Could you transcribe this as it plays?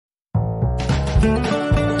Welcome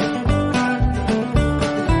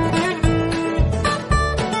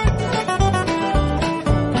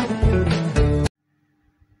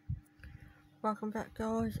back,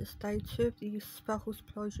 guys. It's day 2 of the Sparkle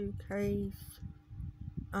Supplies UK's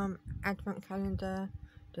advent calendar,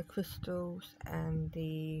 the crystals and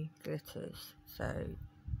the glitters. So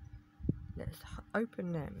let's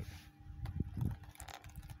open them.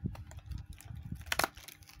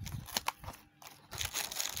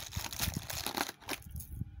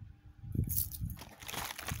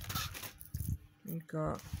 We've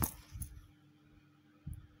got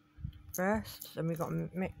bursts and we've got a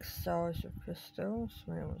mixed size of crystals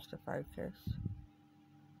when it wants to focus.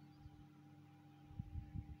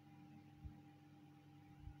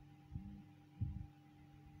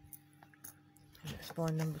 Let's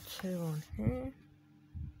find number 2 on here.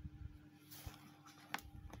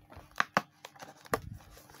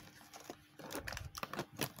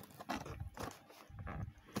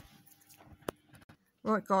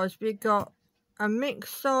 Right, guys, we got a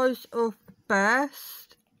mixed size of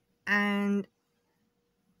burst and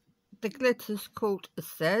the glitter's called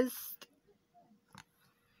Ssuk.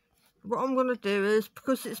 What I'm going to do is,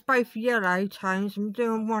 because it's both yellow tones, I'm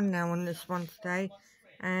doing one now on this one today,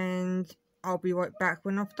 and I'll be right back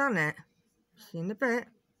when I've done it. See you in a bit.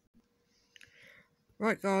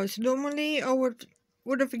 Right, guys, normally I would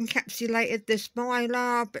have encapsulated this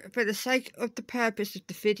mylar, but for the sake of the purpose of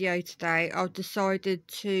the video today, I've decided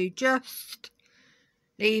to just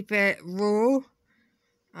leave it raw.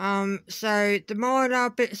 So the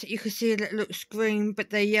mylar bits that you can see that looks green,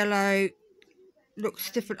 but the yellow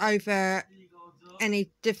looks different over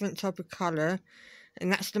any different type of colour,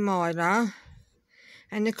 and that's the mylar.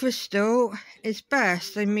 And the crystal is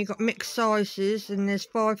burst, and we got mixed sizes, and there's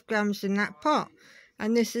 5 grams in that pot.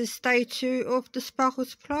 And this is day 2 of the Sparkle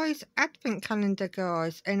Supplies advent calendar,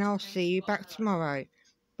 guys, and I'll see you back tomorrow.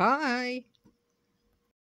 Bye.